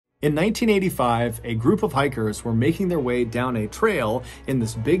In 1985, a group of hikers were making their way down a trail in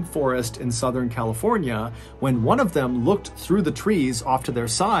this big forest in Southern California when one of them looked through the trees off to their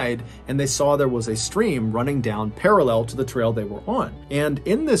side and they saw there was a stream running down parallel to the trail they were on. And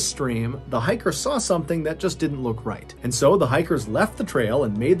in this stream, the hikers saw something that just didn't look right. And so the hikers left the trail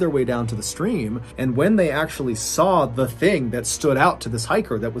and made their way down to the stream, and when they actually saw the thing that stood out to this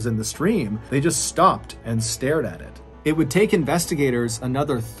hiker that was in the stream, they just stopped and stared at it. It would take investigators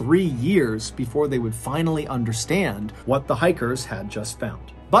another 3 years before they would finally understand what the hikers had just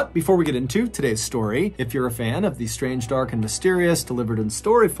found. But before we get into today's story, if you're a fan of the strange, dark, and mysterious delivered in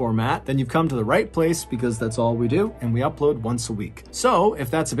story format, then you've come to the right place because that's all we do, and we upload once a week. So if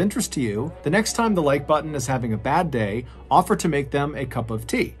that's of interest to you, the next time the like button is having a bad day, offer to make them a cup of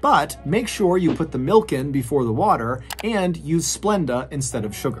tea. But make sure you put the milk in before the water and use Splenda instead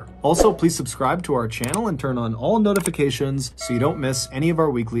of sugar. Also, please subscribe to our channel and turn on all notifications so you don't miss any of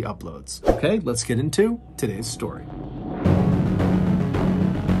our weekly uploads. Okay, let's get into today's story.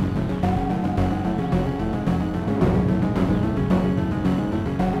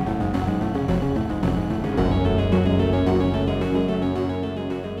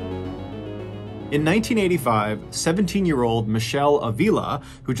 In 1985, 17-year-old Michelle Avila,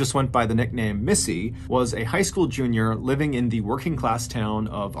 who just went by the nickname Missy, was a high school junior living in the working-class town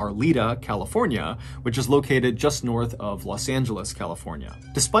of Arleta, California, which is located just north of Los Angeles, California.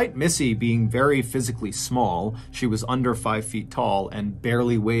 Despite Missy being very physically small, she was under 5 feet tall and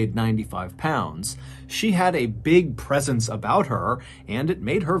barely weighed 95 pounds, she had a big presence about her, and it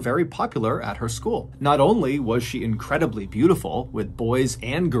made her very popular at her school. Not only was she incredibly beautiful, with boys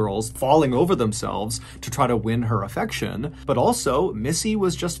and girls falling over themselves to try to win her affection, but also Missy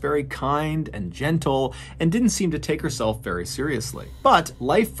was just very kind and gentle and didn't seem to take herself very seriously. But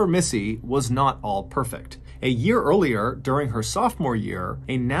life for Missy was not all perfect. A year earlier, during her sophomore year,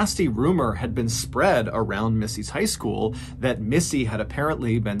 a nasty rumor had been spread around Missy's high school that Missy had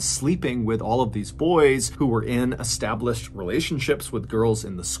apparently been sleeping with all of these boys who were in established relationships with girls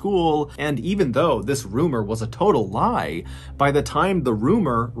in the school, and even though this rumor was a total lie, by the time the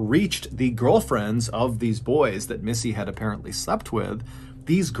rumor reached the girlfriends of these boys that Missy had apparently slept with,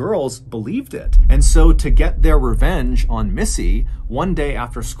 these girls believed it. And so to get their revenge on Missy, one day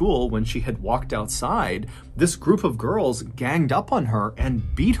after school when she had walked outside, this group of girls ganged up on her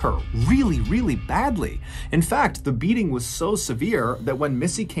and beat her really badly. In fact, the beating was so severe that when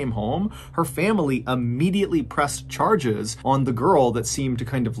Missy came home, her family immediately pressed charges on the girl that seemed to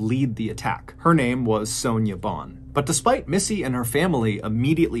kind of lead the attack. Her name was Sonia Bond. But despite Missy and her family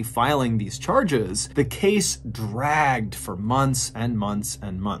immediately filing these charges, the case dragged for months and months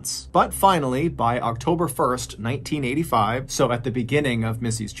and months. But finally, by October 1st, 1985, so at the beginning of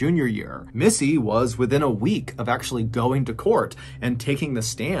Missy's junior year, Missy was within a week of actually going to court and taking the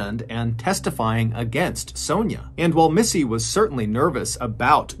stand and testifying against Sonia. And while Missy was certainly nervous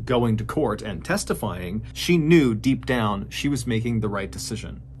about going to court and testifying, she knew deep down she was making the right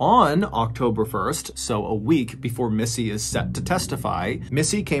decision. On October 1st, so a week before Missy is set to testify,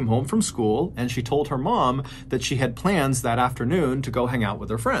 Missy came home from school and she told her mom that she had plans that afternoon to go hang out with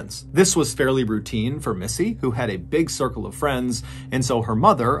her friends. This was fairly routine for Missy, who had a big circle of friends, and so her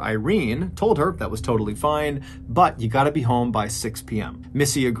mother, Irene, told her that was totally fine, but you gotta be home by 6 p.m.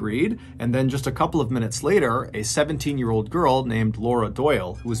 Missy agreed, and then just a couple of minutes later, a 17-year-old girl named Laura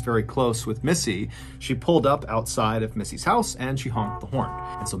Doyle, who was very close with Missy, she pulled up outside of Missy's house and she honked the horn.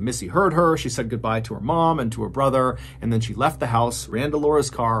 And so Missy heard her, she said goodbye to her mom and to her brother, and then she left the house, ran to Laura's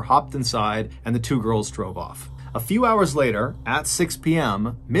car, hopped inside, and the two girls drove off. A few hours later, at 6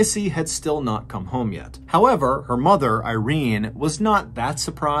 p.m., Missy had still not come home yet. However, her mother, Irene, was not that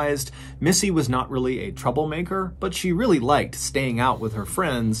surprised. Missy was not really a troublemaker, but she really liked staying out with her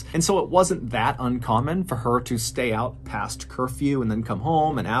friends, and so it wasn't that uncommon for her to stay out past curfew and then come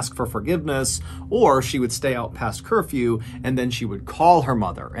home and ask for forgiveness, or she would stay out past curfew and then she would call her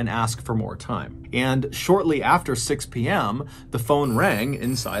mother and ask for more time. And shortly after 6 p.m., the phone rang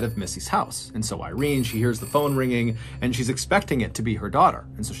inside of Missy's house. And so Irene, she hears the phone ringing and she's expecting it to be her daughter.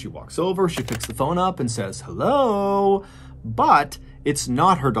 And so she walks over, she picks the phone up and says, "Hello?" But it's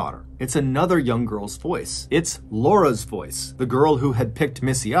not her daughter. It's another young girl's voice. It's Laura's voice, the girl who had picked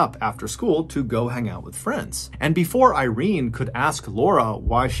Missy up after school to go hang out with friends. And before Irene could ask Laura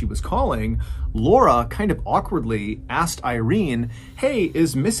why she was calling, Laura kind of awkwardly asked Irene, "Hey,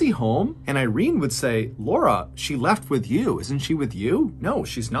 is Missy home?" And Irene would say, "Laura, she left with you. Isn't she with you?" "No,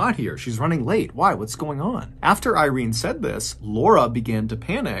 she's not here. She's running late. Why? What's going on?" After Irene said this, Laura began to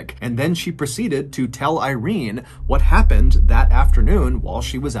panic, and then she proceeded to tell Irene what happened that afternoon while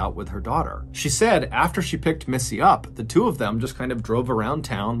she was out with her daughter. She said after she picked Missy up, the two of them just kind of drove around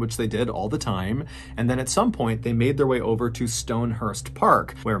town, which they did all the time, and then at some point they made their way over to Stonehurst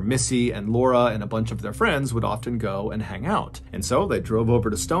Park, where Missy and Laura and a bunch of their friends would often go and hang out. And so they drove over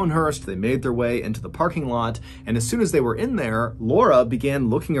to Stonehurst, they made their way into the parking lot, and as soon as they were in there, Laura began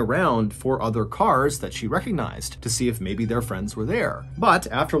looking around for other cars that she recognized to see if maybe their friends were there. But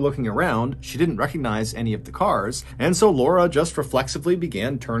after looking around, she didn't recognize any of the cars, and so Laura just reflexively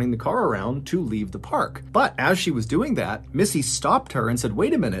began turning the car around to leave the park. But as she was doing that, Missy stopped her and said,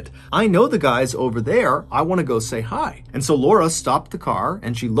 "Wait a minute, I know the guys over there, I want to go say hi." And so Laura stopped the car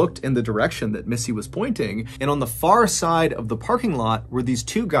and she looked in the direction that Missy was pointing, and on the far side of the parking lot were these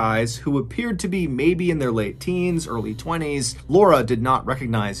two guys who appeared to be maybe in their late teens, early 20s. Laura did not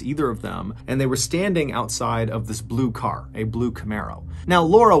recognize either of them, and they were standing outside of this blue car, a blue Camaro. Now,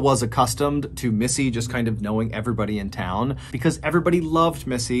 Laura was accustomed to Missy just kind of knowing everybody in town because everybody loved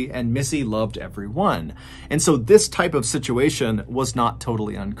Missy and Missy loved everyone. And so this type of situation was not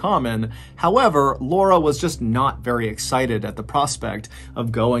totally uncommon. However, Laura was just not very excited at the prospect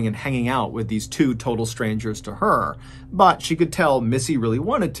of going and hanging out with these two total strangers to her. But she could tell Missy really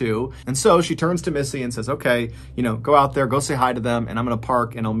wanted to, and so she turns to Missy and says, "Okay, go out there, go say hi to them, and I'm gonna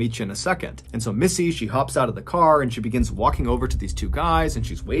park and I'll meet you in a second." And so Missy, she hops out of the car and she begins walking over to these two guys and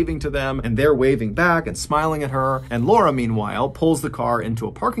she's waving to them and they're waving back and smiling at her. And Laura, meanwhile, pulls the car into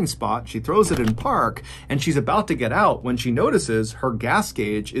a parking spot, she throws it in park, and she's about to get out when she notices her gas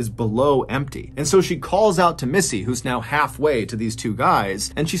gauge is below empty. And so she calls out to Missy, who's now halfway to these two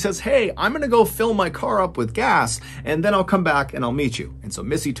guys, and she says, "Hey, I'm gonna go fill my car up with gas and then I'll come back and I'll meet you." And so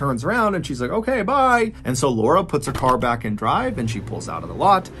Missy turns around and she's like, "Okay, bye." And so Laura puts her car back in drive and she pulls out of the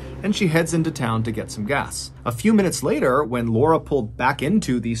lot and she heads into town to get some gas. A few minutes later, when Laura pulled back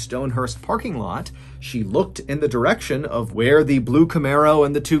into the Stonehurst parking lot, she looked in the direction of where the blue Camaro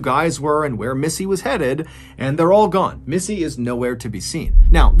and the two guys were and where Missy was headed, and they're all gone. Missy is nowhere to be seen.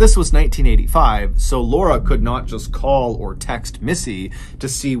 Now, this was 1985, so Laura could not just call or text Missy to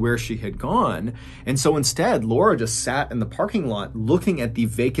see where she had gone, and so instead, Laura just sat in the parking lot looking at the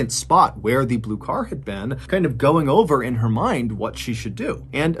vacant spot where the blue car had been, kind of going over in her mind what she should do.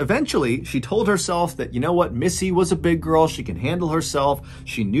 And eventually, she told herself that, you know what, Missy was a big girl, she can handle herself,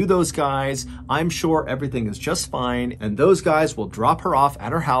 she knew those guys, I'm sure everything is just fine, and those guys will drop her off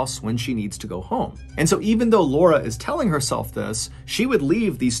at her house when she needs to go home. And so even though Laura is telling herself this, she would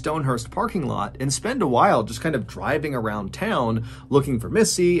leave the Stonehurst parking lot and spend a while just kind of driving around town looking for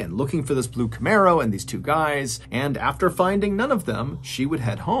Missy and looking for this blue Camaro and these two guys, and after finding none of them, she would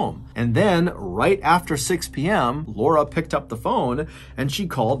head home. And then right after 6 p.m., Laura picked up the phone and she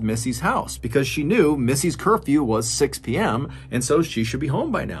called Missy's house because she knew Missy's curfew was 6 p.m. and so she should be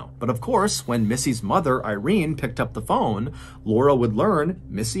home by now. But of course, when Missy's mother, Irene, picked up the phone, Laura would learn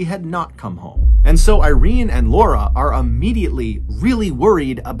Missy had not come home. And so Irene and Laura are immediately really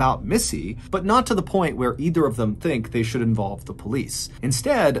worried about Missy, but not to the point where either of them think they should involve the police.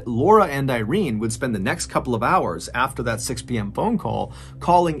 Instead, Laura and Irene would spend the next couple of hours after that 6 p.m. phone call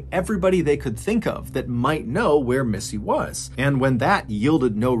calling everybody they could think of that might know where Missy was. And when that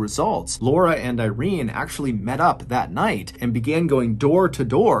yielded no results, Laura and Irene actually met up that night and began going door to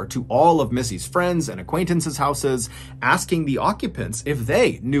door to all of Missy's friends and acquaintances' houses, asking the occupants if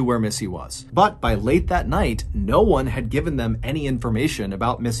they knew where Missy was. But by late that night, no one had given them any information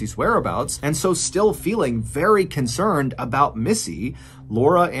about Missy's whereabouts, and so still feeling very concerned about Missy,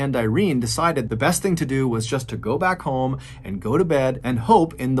 Laura and Irene decided the best thing to do was just to go back home and go to bed and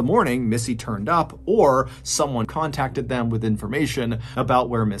hope in the morning Missy turned up or someone contacted them with information about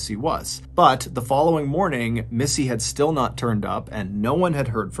where Missy was. But the following morning, Missy had still not turned up and no one had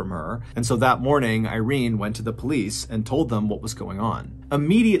heard from her, and so that morning, Irene went to the police and told them what was going on.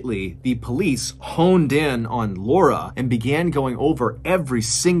 Immediately, the police honed in on Laura and began going over every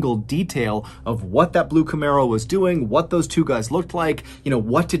single detail of what that blue Camaro was doing, what those two guys looked like,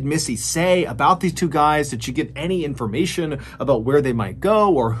 what did Missy say about these two guys? Did she get any information about where they might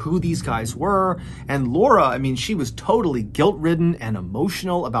go or who these guys were? And Laura, she was totally guilt-ridden and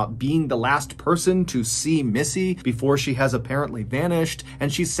emotional about being the last person to see Missy before she has apparently vanished,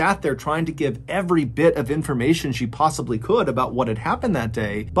 and she sat there trying to give every bit of information she possibly could about what had happened that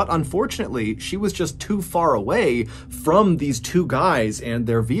day, but unfortunately, she was just too far away from these two guys and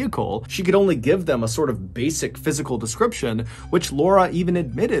their vehicle. She could only give them a sort of basic physical description, which Laura even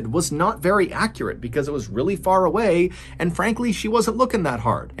admitted was not very accurate because it was really far away, and frankly, she wasn't looking that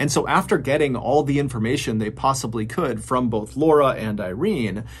hard. And so after getting all the information they possibly could from both Laura and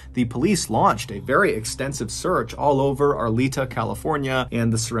Irene, the police launched a very extensive search all over Arleta, California,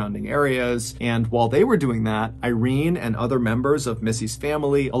 and the surrounding areas. And while they were doing that, Irene and other members of Missy's Missy's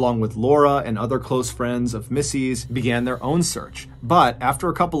family, along with Laura and other close friends of Missy's, began their own search. But after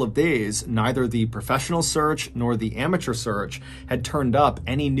a couple of days, neither the professional search nor the amateur search had turned up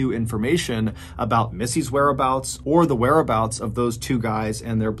any new information about Missy's whereabouts or the whereabouts of those two guys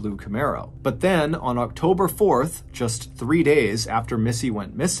and their blue Camaro. But then on October 4th, just 3 days after Missy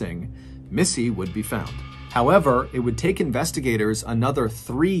went missing, Missy would be found. However, it would take investigators another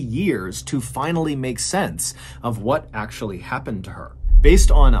 3 years to finally make sense of what actually happened to her.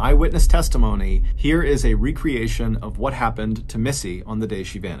 Based on eyewitness testimony, here is a recreation of what happened to Missy on the day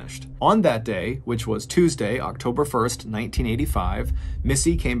she vanished. On that day, which was Tuesday, October 1st, 1985,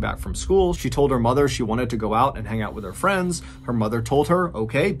 Missy came back from school. She told her mother she wanted to go out and hang out with her friends. Her mother told her,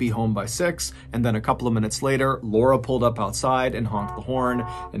 okay, be home by 6. And then a couple of minutes later, Laura pulled up outside and honked the horn,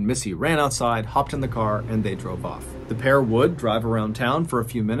 and Missy ran outside, hopped in the car, and they drove off. The pair would drive around town for a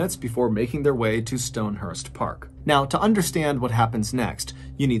few minutes before making their way to Stonehurst Park. Now, to understand what happens next,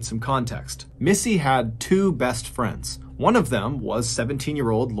 you need some context. Missy had 2 best friends. One of them was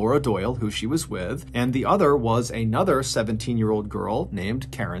 17-year-old Laura Doyle, who she was with, and the other was another 17-year-old girl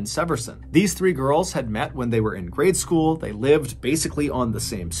named Karen Severson. These 3 girls had met when they were in grade school, they lived basically on the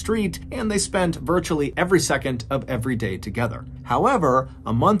same street, and they spent virtually every second of every day together. However,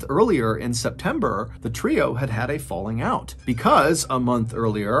 a month earlier in September, the trio had had a falling out, because a month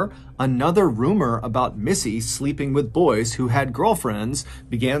earlier, another rumor about Missy sleeping with boys who had girlfriends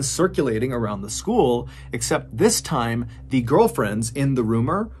began circulating around the school, except this time, the girlfriends in the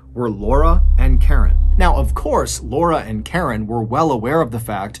rumor were Laura and Karen. Now, of course, Laura and Karen were well aware of the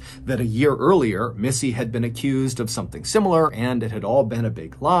fact that a year earlier, Missy had been accused of something similar, and it had all been a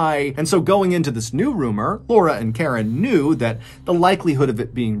big lie. And so going into this new rumor, Laura and Karen knew that the likelihood of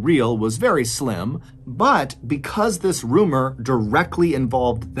it being real was very slim, but because this rumor directly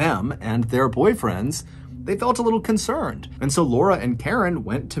involved them and their boyfriends, they felt a little concerned. And so Laura and Karen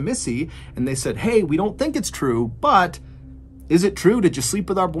went to Missy and they said, hey, we don't think it's true, but is it true? Did you sleep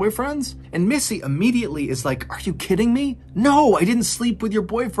with our boyfriends? And Missy immediately is like, are you kidding me? No, I didn't sleep with your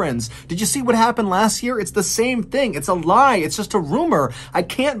boyfriends. Did you see what happened last year? It's the same thing. It's a lie. It's just a rumor. I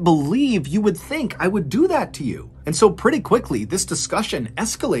can't believe you would think I would do that to you. And so pretty quickly, this discussion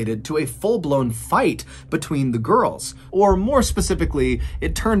escalated to a full-blown fight between the girls. Or more specifically,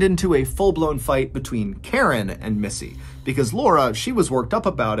 it turned into a full-blown fight between Karen and Missy. Because Laura, she was worked up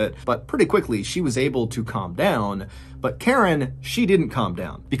about it, but pretty quickly she was able to calm down. But Karen, she didn't calm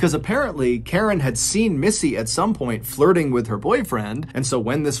down. Because apparently Karen had seen Missy at some point flirting with her boyfriend, and so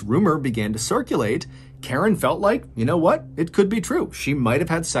when this rumor began to circulate, Karen felt like, you know what? It could be true. She might have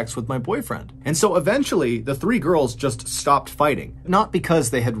had sex with my boyfriend. And so eventually, the 3 girls just stopped fighting. Not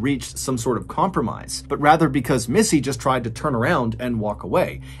because they had reached some sort of compromise, but rather because Missy just tried to turn around and walk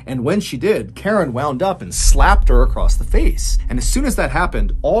away. And when she did, Karen wound up and slapped her across the face. And as soon as that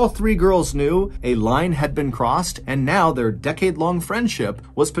happened, all 3 girls knew a line had been crossed, and now their decade-long friendship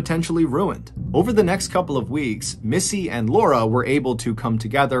was potentially ruined. Over the next couple of weeks, Missy and Laura were able to come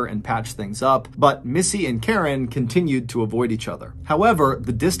together and patch things up, but Missy and Karen continued to avoid each other. However,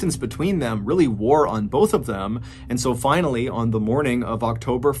 the distance between them really wore on both of them, and so finally, on the morning of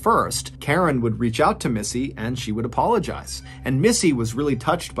October 1st, Karen would reach out to Missy and she would apologize. And Missy was really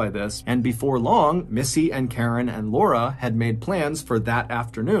touched by this, and before long, Missy and Karen and Laura had made plans for that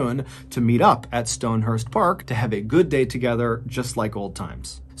afternoon to meet up at Stonehurst Park to have a good day together, just like old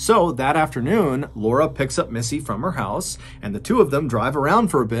times. So that afternoon, Laura picks up Missy from her house, and the 2 of them drive around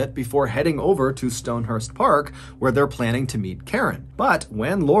for a bit before heading over to Stonehurst Park, where they're planning to meet Karen. But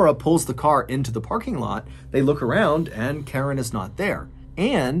when Laura pulls the car into the parking lot, they look around and Karen is not there.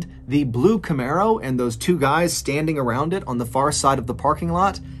 And the blue Camaro and those 2 guys standing around it on the far side of the parking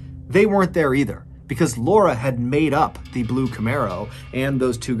lot, they weren't there either. Because Laura had made up the blue Camaro and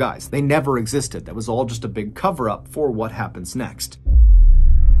those 2 guys. They never existed. That was all just a big cover-up for what happens next.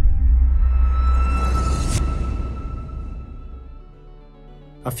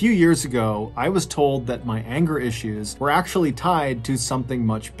 A few years ago, I was told that my anger issues were actually tied to something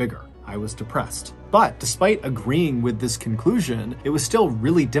much bigger. I was depressed. But despite agreeing with this conclusion, it was still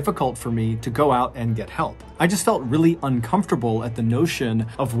really difficult for me to go out and get help. I just felt really uncomfortable at the notion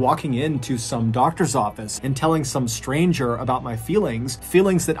of walking into some doctor's office and telling some stranger about my feelings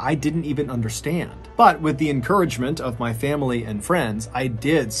that I didn't even understand. But with the encouragement of my family and friends, I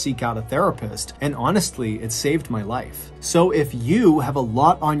did seek out a therapist, and honestly, it saved my life. So if you have a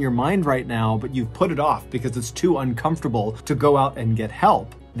lot on your mind right now, but you've put it off because it's too uncomfortable to go out and get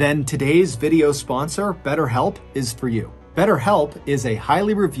help, then today's video sponsor, BetterHelp, is for you. BetterHelp is a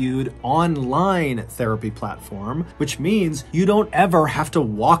highly reviewed online therapy platform, which means you don't ever have to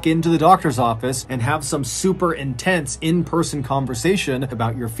walk into the doctor's office and have some super intense in-person conversation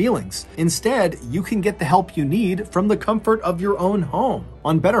about your feelings. Instead, you can get the help you need from the comfort of your own home.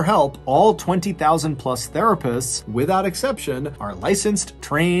 On BetterHelp, all 20,000 plus therapists, without exception, are licensed,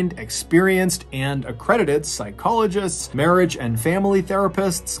 trained, experienced, and accredited psychologists, marriage and family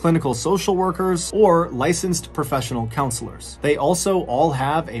therapists, clinical social workers, or licensed professional counselors. They also all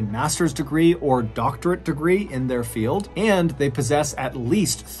have a master's degree or doctorate degree in their field, and they possess at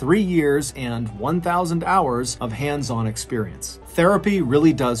least 3 years and 1,000 hours of hands-on experience. Therapy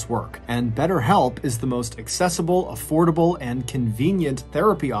really does work, and BetterHelp is the most accessible, affordable, and convenient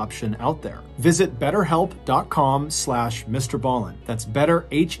therapy option out there. Visit betterhelp.com/MrBallen. That's better,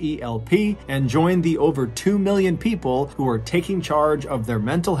 H-E-L-P, and join the over 2 million people who are taking charge of their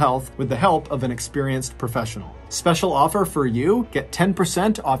mental health with the help of an experienced professional. Special offer for you: get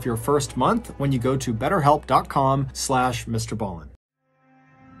 10% off your first month when you go to betterhelp.com/MrBallen.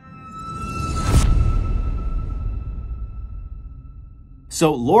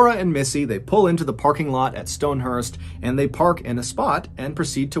 So Laura and Missy, they pull into the parking lot at Stonehurst, and they park in a spot and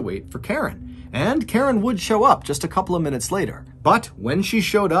proceed to wait for Karen. And Karen would show up just a couple of minutes later. But when she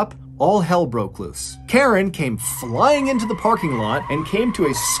showed up, all hell broke loose. Karen came flying into the parking lot and came to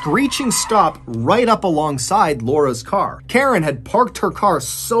a screeching stop right up alongside Laura's car. Karen had parked her car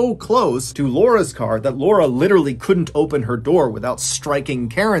so close to Laura's car that Laura literally couldn't open her door without striking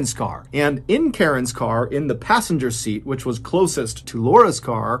Karen's car. And in Karen's car, in the passenger seat, which was closest to Laura's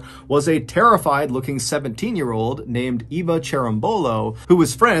car, was a terrified-looking 17-year-old named Eva Cherambolo, who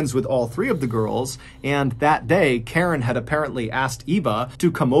was friends with all three of the girls, and that day, Karen had apparently asked Eva to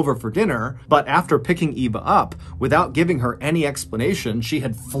come over for dinner, but after picking Eva up, without giving her any explanation, she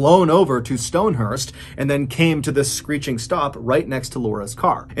had flown over to Stonehurst and then came to this screeching stop right next to Laura's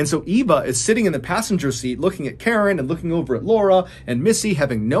car. And so Eva is sitting in the passenger seat looking at Karen and looking over at Laura and Missy,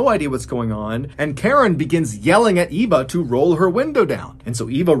 having no idea what's going on, and Karen begins yelling at Eva to roll her window down. And so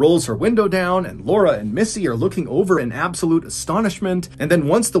Eva rolls her window down, and Laura and Missy are looking over in absolute astonishment. And then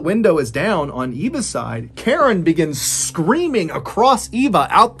once the window is down on Eva's side, Karen begins screaming across Eva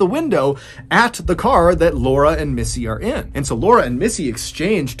out the window at the car that Laura and Missy are in. And so Laura and Missy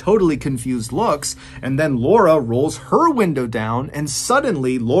exchange totally confused looks, and then Laura rolls her window down, and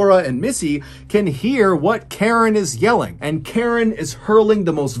suddenly Laura and Missy can hear what Karen is yelling. And Karen is hurling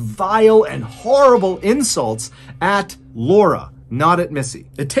the most vile and horrible insults at Laura, not at Missy.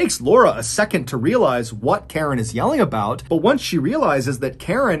 It takes Laura a second to realize what Karen is yelling about, but once she realizes that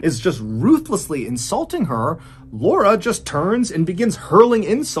Karen is just ruthlessly insulting her, Laura just turns and begins hurling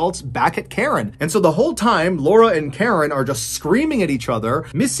insults back at Karen. And so the whole time, Laura and Karen are just screaming at each other.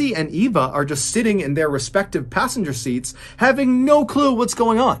 Missy and Eva are just sitting in their respective passenger seats, having no clue what's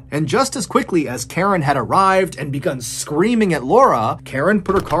going on. And just as quickly as Karen had arrived and begun screaming at Laura, Karen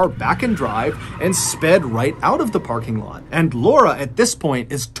put her car back in drive and sped right out of the parking lot. And Laura at this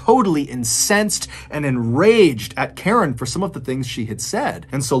point is totally incensed and enraged at Karen for some of the things she had said.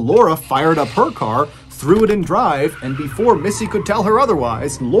 And so Laura fired up her car, threw it in drive, and before Missy could tell her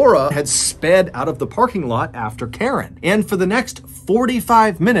otherwise, Laura had sped out of the parking lot after Karen. And for the next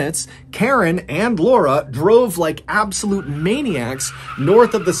 45 minutes, Karen and Laura drove like absolute maniacs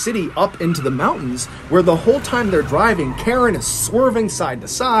north of the city up into the mountains, where the whole time they're driving, Karen is swerving side to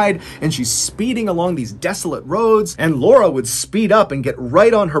side, and she's speeding along these desolate roads, and Laura would speed up and get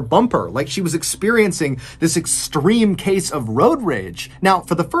right on her bumper, like she was experiencing this extreme case of road rage. Now,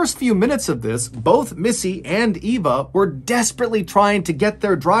 for the first few minutes of this, both Missy and Eva were desperately trying to get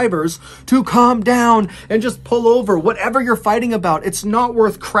their drivers to calm down and just pull over. Whatever you're fighting about, it's not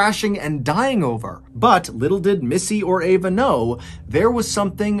worth crashing and dying over. But little did Missy or Eva know, there was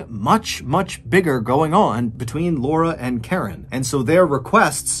something much, much bigger going on between Laura and Karen. And so their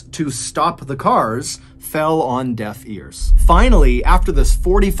requests to stop the cars fell on deaf ears. Finally, after this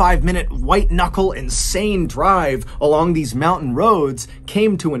 45-minute white-knuckle insane drive along these mountain roads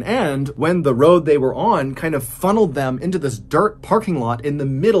came to an end when the road they were on kind of funneled them into this dirt parking lot in the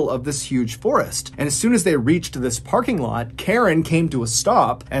middle of this huge forest. And as soon as they reached this parking lot, Karen came to a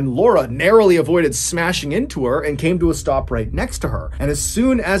stop, and Laura narrowly avoided smashing into her and came to a stop right next to her. And as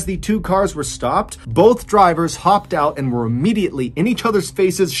soon as the two cars were stopped, both drivers hopped out and were immediately in each other's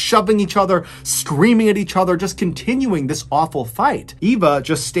faces, shoving each other, screaming at each other, just continuing this awful fight. Eva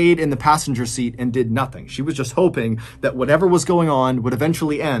just stayed in the passenger seat and did nothing. She was just hoping that whatever was going on would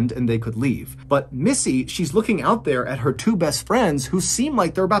eventually end and they could leave. But Missy, she's looking out there at her two best friends who seem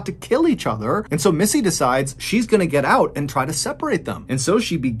like they're about to kill each other. And so Missy decides she's going to get out and try to separate them. And so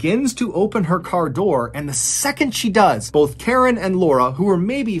she begins to open her car door. And the second she does, both Karen and Laura, who were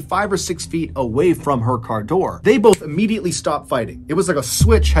maybe 5 or 6 feet away from her car door, they both immediately stop fighting. It was like a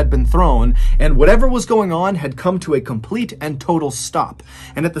switch had been thrown and whatever was going on had come to a complete and total stop.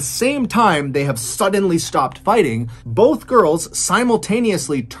 And at the same time they have suddenly stopped fighting, both girls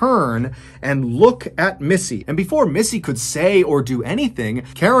simultaneously turn and look at Missy. And before Missy could say or do anything,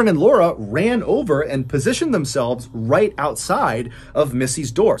 Karen and Laura ran over and positioned themselves right outside of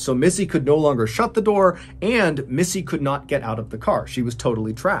Missy's door. So Missy could no longer shut the door and Missy could not get out of the car. She was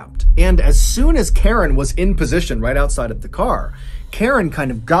totally trapped. And as soon as Karen was in position right outside of the car, Karen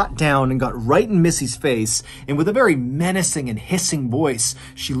kind of got down and got right in Missy's face, and with a very menacing and hissing voice,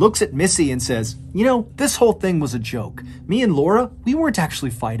 she looks at Missy and says, "You know, this whole thing was a joke. Me and Laura, we weren't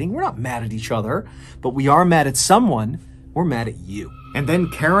actually fighting. We're not mad at each other, but we are mad at someone. We're mad at you." And then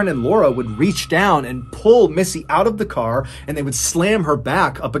Karen and Laura would reach down and pull Missy out of the car, and they would slam her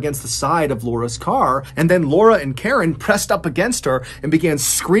back up against the side of Laura's car. And then Laura and Karen pressed up against her and began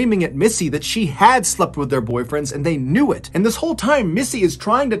screaming at Missy that she had slept with their boyfriends and they knew it. And this whole time, Missy is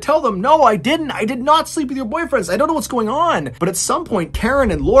trying to tell them, "No, I didn't. I did not sleep with your boyfriends. I don't know what's going on." But at some point,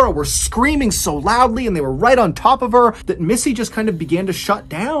 Karen and Laura were screaming so loudly and they were right on top of her that Missy just kind of began to shut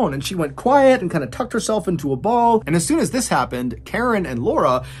down, and she went quiet and kind of tucked herself into a ball. And as soon as this happened, Karen and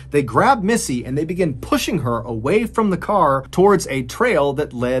Laura, they grabbed Missy and they began pushing her away from the car towards a trail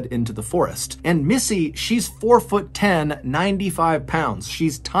that led into the forest. And Missy, she's 4'10", 95 pounds.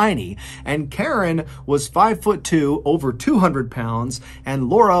 She's tiny. And Karen was 5'2", over 200 pounds. And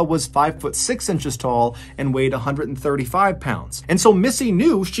Laura was 5'6" inches tall and weighed 135 pounds. And so Missy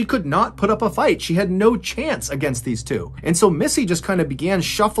knew she could not put up a fight. She had no chance against these two. And so Missy just kind of began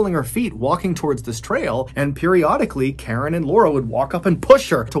shuffling her feet, walking towards this trail. And periodically, Karen and Laura would walk up and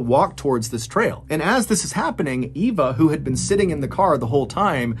push her to walk towards this trail. And as this is happening, Eva, who had been sitting in the car the whole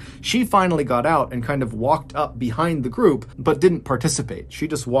time, she finally got out and kind of walked up behind the group, but didn't participate. She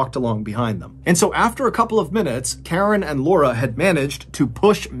just walked along behind them. And so after a couple of minutes, Karen and Laura had managed to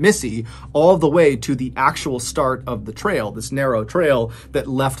push Missy all the way to the actual start of the trail, this narrow trail that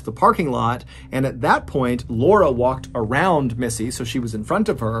left the parking lot. And at that point, Laura walked around Missy, so she was in front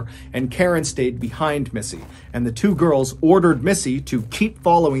of her, and Karen stayed behind Missy. And the two girls ordered Missy to keep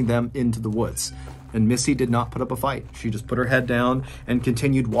following them into the woods. And Missy did not put up a fight. She just put her head down and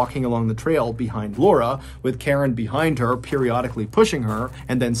continued walking along the trail behind Laura, with Karen behind her, periodically pushing her.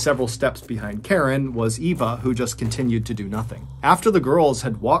 And then several steps behind Karen was Eva, who just continued to do nothing. After the girls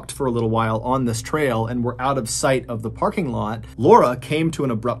had walked for a little while on this trail and were out of sight of the parking lot, Laura came to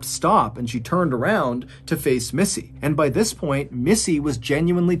an abrupt stop and she turned around to face Missy. And by this point, Missy was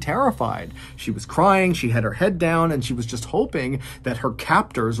genuinely terrified. She was crying, she had her head down, and she was just hoping that her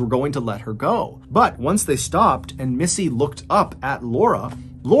captors were going to let her go. But once they stopped and Missy looked up at Laura,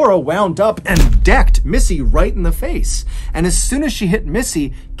 Laura wound up and decked Missy right in the face. And as soon as she hit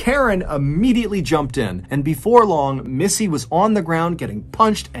Missy, Karen immediately jumped in. And before long, Missy was on the ground getting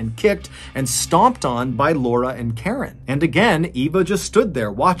punched and kicked and stomped on by Laura and Karen. And again, Eva just stood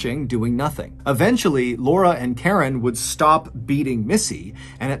there watching, doing nothing. Eventually, Laura and Karen would stop beating Missy.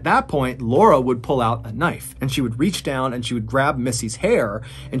 And at that point, Laura would pull out a knife and she would reach down and she would grab Missy's hair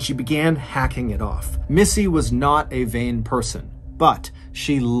and she began hacking it off. Missy was not a vain person, but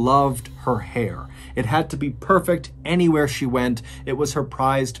she loved her hair. It had to be perfect anywhere she went. It was her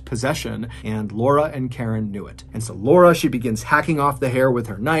prized possession, and Laura and Karen knew it. And so Laura, she begins hacking off the hair with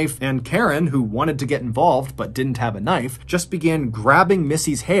her knife, and Karen, who wanted to get involved but didn't have a knife, just began grabbing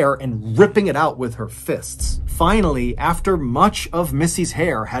Missy's hair and ripping it out with her fists. Finally, after much of Missy's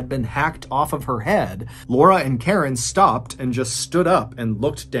hair had been hacked off of her head, Laura and Karen stopped and just stood up and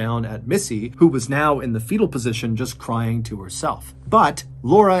looked down at Missy, who was now in the fetal position just crying to herself. But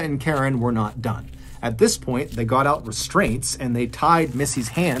Laura and Karen were not done. At this point, they got out restraints and they tied Missy's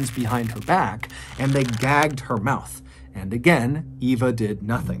hands behind her back and they gagged her mouth. And again, Eva did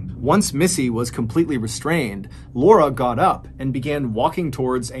nothing. Once Missy was completely restrained, Laura got up and began walking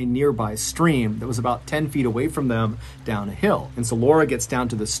towards a nearby stream that was about 10 feet away from them down a hill. And so Laura gets down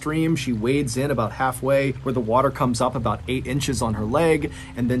to the stream, she wades in about halfway where the water comes up about 8 inches on her leg,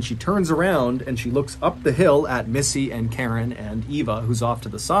 and then she turns around and she looks up the hill at Missy and Karen and Eva, who's off to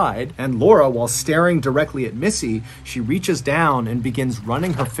the side. And Laura, while staring directly at Missy, she reaches down and begins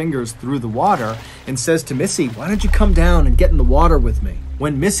running her fingers through the water and says to Missy, "Why don't you come down down and get in the water with me."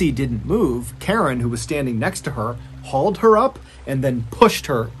 When Missy didn't move, Karen, who was standing next to her, hauled her up and then pushed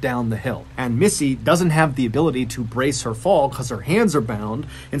her down the hill. And Missy doesn't have the ability to brace her fall because her hands are bound,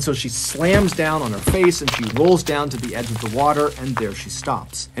 and so she slams down on her face and she rolls down to the edge of the water, and there she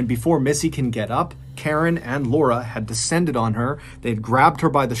stops. And before Missy can get up, Karen and Laura had descended on her. They'd grabbed her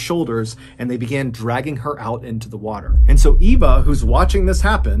by the shoulders and they began dragging her out into the water. And so Eva, who's watching this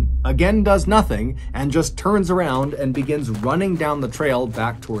happen, again does nothing and just turns around and begins running down the trail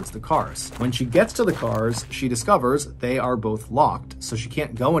back towards the cars. When she gets to the cars, she discovers they are both locked, so she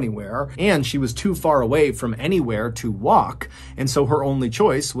can't go anywhere, and she was too far away from anywhere to walk, and so her only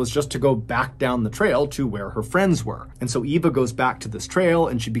choice was just to go back down the trail to where her friends were. And so Eva goes back to this trail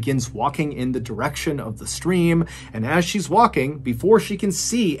and she begins walking in the direction of the stream, and as she's walking, before she can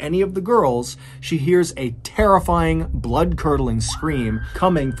see any of the girls, she hears a terrifying, blood-curdling scream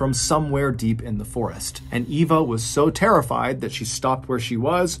coming from somewhere deep in the forest. And Eva was so terrified that she stopped where she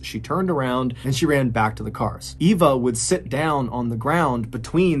was, she turned around, and she ran back to the cars. Eva would sit down on the ground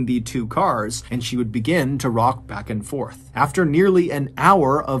between the two cars, and she would begin to rock back and forth. After nearly an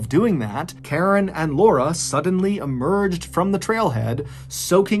hour of doing that, Karen and Laura suddenly emerged from the trailhead,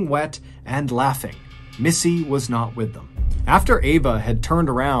 soaking wet and laughing. Missy was not with them. After Ava had turned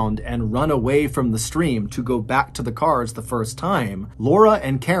around and run away from the stream to go back to the cars the first time, Laura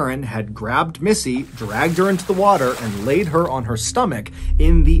and Karen had grabbed Missy, dragged her into the water, and laid her on her stomach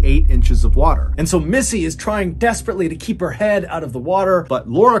in the 8 inches of water. And so Missy is trying desperately to keep her head out of the water, but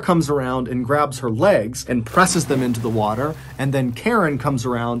Laura comes around and grabs her legs and presses them into the water, and then Karen comes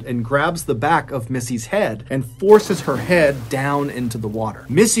around and grabs the back of Missy's head and forces her head down into the water.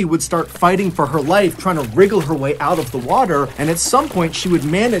 Missy would start fighting for her life, trying to wriggle her way out of the water, and at some point she would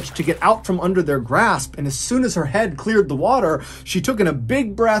manage to get out from under their grasp, and as soon as her head cleared the water, she took in a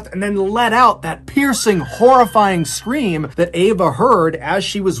big breath and then let out that piercing, horrifying scream that Ava heard as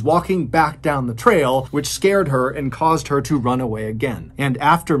she was walking back down the trail, which scared her and caused her to run away again. And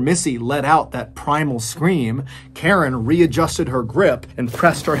after Missy let out that primal scream, Karen readjusted her grip and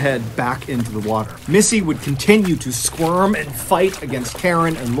pressed her head back into the water. Missy would continue to squirm and fight against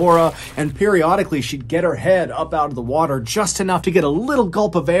Karen and Laura, and periodically she'd get her head up out of the water just enough to get a little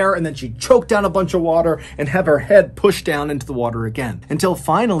gulp of air, and then she'd choke down a bunch of water and have her head pushed down into the water again. Until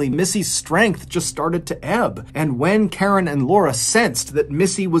finally, Missy's strength just started to ebb. And when Karen and Laura sensed that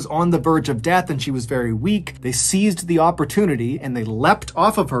Missy was on the verge of death and she was very weak, they seized the opportunity and they leapt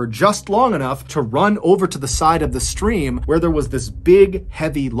off of her just long enough to run over to the side of the stream where there was this big,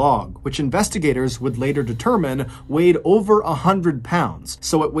 heavy log, which investigators would later determine weighed over 100 pounds.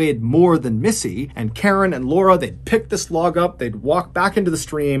 So it weighed more than Missy, and Karen and Laura, they'd pick this log up, they'd walk back into the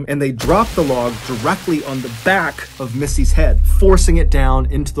stream, and they dropped the log directly on the back of Missy's head, forcing it down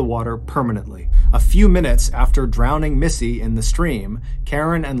into the water permanently. A few minutes after drowning Missy in the stream,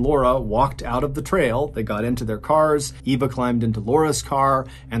 Karen and Laura walked out of the trail, they got into their cars, Eva climbed into Laura's car,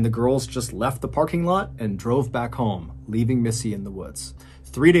 and the girls just left the parking lot and drove back home, leaving Missy in the woods.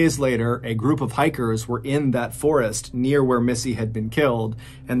 3 days later, a group of hikers were in that forest near where Missy had been killed,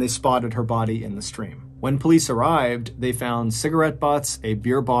 and they spotted her body in the stream. When police arrived, they found cigarette butts, a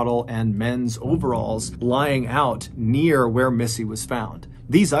beer bottle, and men's overalls lying out near where Missy was found.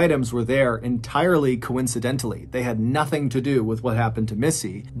 These items were there entirely coincidentally. They had nothing to do with what happened to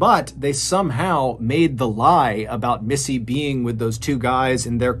Missy, but they somehow made the lie about Missy being with those two guys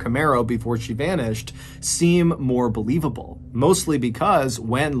in their Camaro before she vanished seem more believable. Mostly because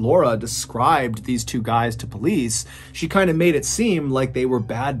when Laura described these two guys to police, she kind of made it seem like they were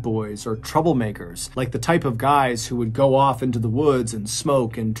bad boys or troublemakers, like the type of guys who would go off into the woods and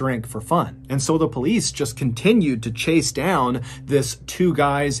smoke and drink for fun. And so the police just continued to chase down this two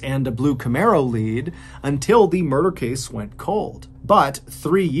guys and a blue Camaro lead until the murder case went cold. But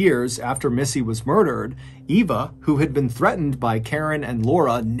 3 years after Missy was murdered, Eva, who had been threatened by Karen and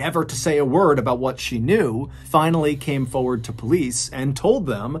Laura never to say a word about what she knew, finally came forward to police and told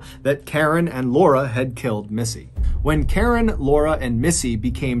them that Karen and Laura had killed Missy. When Karen, Laura, and Missy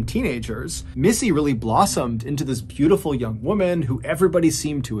became teenagers, Missy really blossomed into this beautiful young woman who everybody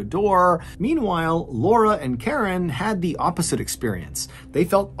seemed to adore. Meanwhile, Laura and Karen had the opposite experience. They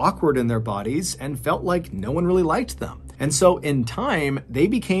felt awkward in their bodies and felt like no one really liked them. And so in time, they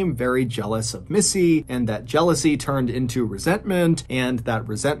became very jealous of Missy, and that jealousy turned into resentment, and that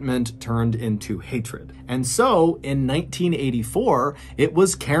resentment turned into hatred. And so in 1984, it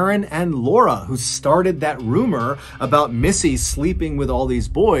was Karen and Laura who started that rumor about Missy sleeping with all these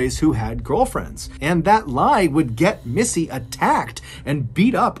boys who had girlfriends. And that lie would get Missy attacked and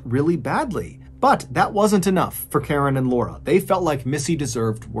beat up really badly. But that wasn't enough for Karen and Laura. They felt like Missy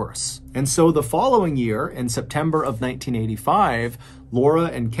deserved worse. And so the following year, in September of 1985, Laura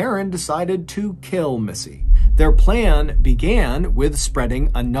and Karen decided to kill Missy. Their plan began with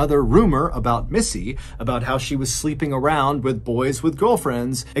spreading another rumor about Missy, about how she was sleeping around with boys with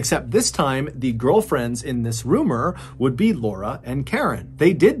girlfriends, except this time the girlfriends in this rumor would be Laura and Karen.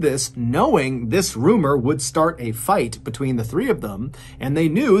 They did this knowing this rumor would start a fight between the three of them, and they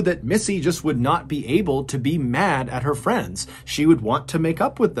knew that Missy just would not be able to be mad at her friends. She would want to make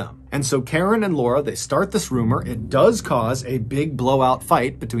up with them. And so Karen and Laura, they start this rumor. It does cause a big blowout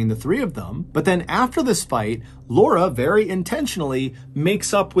fight between the three of them. But then after this fight, Laura very intentionally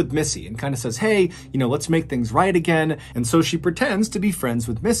makes up with Missy and kind of says, hey, let's make things right again. And so she pretends to be friends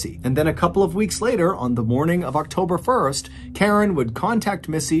with Missy. And then a couple of weeks later, on the morning of October 1st, Karen would contact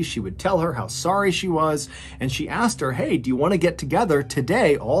Missy. She would tell her how sorry she was. And she asked her, hey, do you want to get together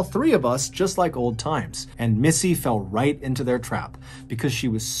today, all three of us, just like old times? And Missy fell right into their trap because she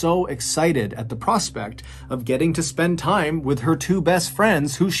was so excited at the prospect of getting to spend time with her two best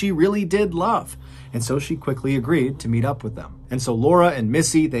friends who she really did love. And so she quickly agreed to meet up with them. And so Laura and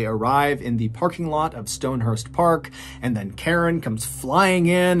Missy, they arrive in the parking lot of Stonehurst Park, and then Karen comes flying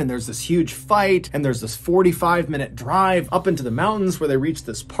in, and there's this huge fight, and there's this 45-minute drive up into the mountains where they reach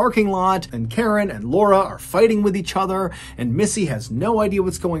this parking lot, and Karen and Laura are fighting with each other, and Missy has no idea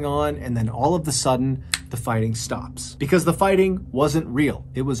what's going on, and then all of a sudden, the fighting stops. Because the fighting wasn't real.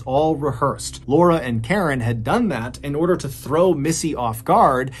 It was all rehearsed. Laura and Karen had done that in order to throw Missy off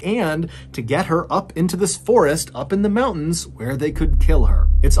guard and to get her up into this forest up in the mountains where they could kill her.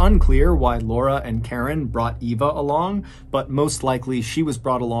 It's unclear why Laura and Karen brought Eva along, but most likely she was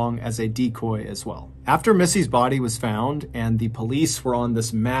brought along as a decoy as well. After Missy's body was found and the police were on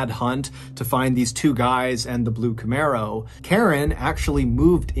this mad hunt to find these two guys and the blue Camaro, Karen actually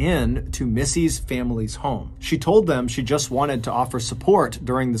moved in to Missy's family's home. She told them she just wanted to offer support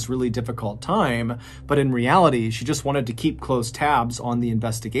during this really difficult time, but in reality, she just wanted to keep close tabs on the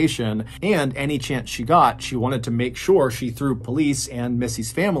investigation, and any chance she got, she wanted to make sure she threw police and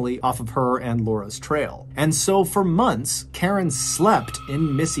Missy's family off of her and Laura's trail. And so for months, Karen slept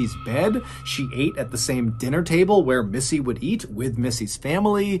in Missy's bed. She ate at the same dinner table where Missy would eat with Missy's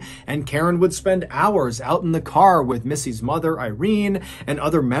family, and Karen would spend hours out in the car with Missy's mother, Irene, and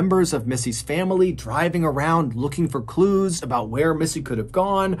other members of Missy's family driving around looking for clues about where Missy could have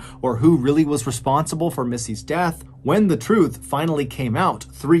gone or who really was responsible for Missy's death. When the truth finally came out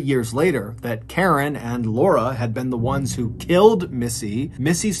 3 years later that Karen and Laura had been the ones who killed Missy,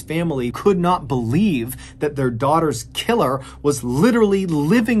 Missy's family could not believe that their daughter's killer was literally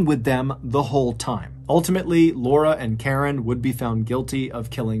living with them the whole time. Ultimately, Laura and Karen would be found guilty of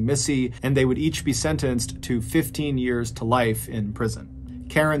killing Missy, and they would each be sentenced to 15 years to life in prison.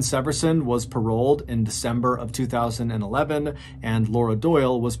 Karen Severson was paroled in December of 2011, and Laura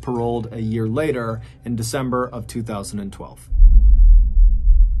Doyle was paroled a year later in December of 2012.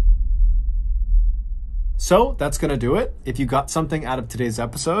 So that's going to do it. If you got something out of today's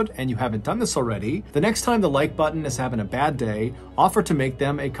episode and you haven't done this already, the next time the like button is having a bad day, offer to make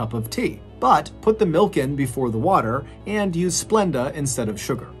them a cup of tea. But put the milk in before the water and use Splenda instead of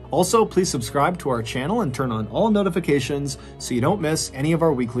sugar. Also, please subscribe to our channel and turn on all notifications so you don't miss any of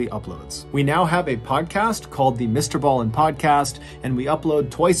our weekly uploads. We now have a podcast called the MrBallen Podcast, and we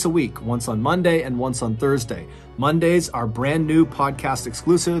upload twice a week, once on Monday and once on Thursday. Mondays are brand new podcast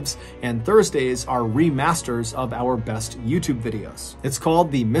exclusives, and Thursdays are remasters of our best YouTube videos. It's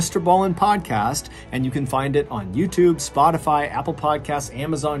called the MrBallen Podcast, and you can find it on YouTube, Spotify, Apple Podcasts,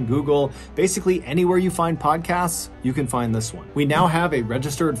 Amazon, Google, basically anywhere you find podcasts, you can find this one. We now have a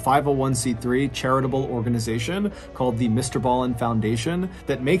registered 501c3 charitable organization called the MrBallen Foundation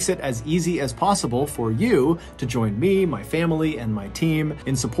that makes it as easy as possible for you to join me, my family, and my team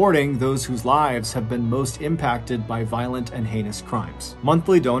in supporting those whose lives have been most impacted by violent and heinous crimes.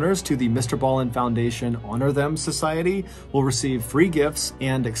 Monthly donors to the MrBallen Foundation Honor Them Society will receive free gifts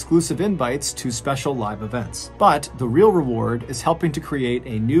and exclusive invites to special live events. But the real reward is helping to create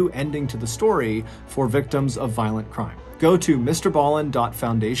a new ending to the story for victims of violent crime. Go to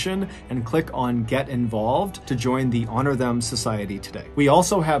MrBallen.Foundation and click on Get Involved to join the Honor Them Society today. We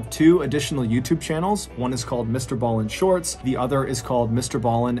also have 2 additional YouTube channels. One is called MrBallen Shorts. The other is called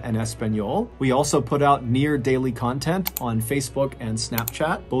MrBallen en Español. We also put out near daily content on Facebook and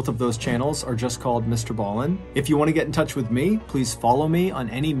Snapchat. Both of those channels are just called MrBallen. If you want to get in touch with me, please follow me on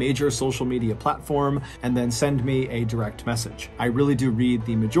any major social media platform and then send me a direct message. I really do read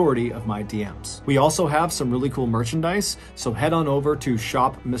the majority of my DMs. We also have some really cool merchandise price, so head on over to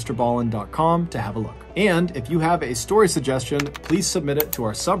shopmrballen.com to have a look. And if you have a story suggestion, please submit it to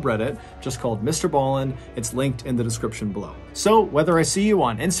our subreddit, just called MrBallen. It's linked in the description below. So whether I see you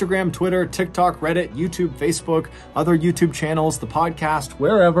on Instagram, Twitter, TikTok, Reddit, YouTube, Facebook, other YouTube channels, the podcast,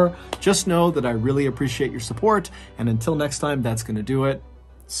 wherever, just know that I really appreciate your support. And until next time, that's going to do it.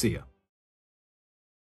 See ya.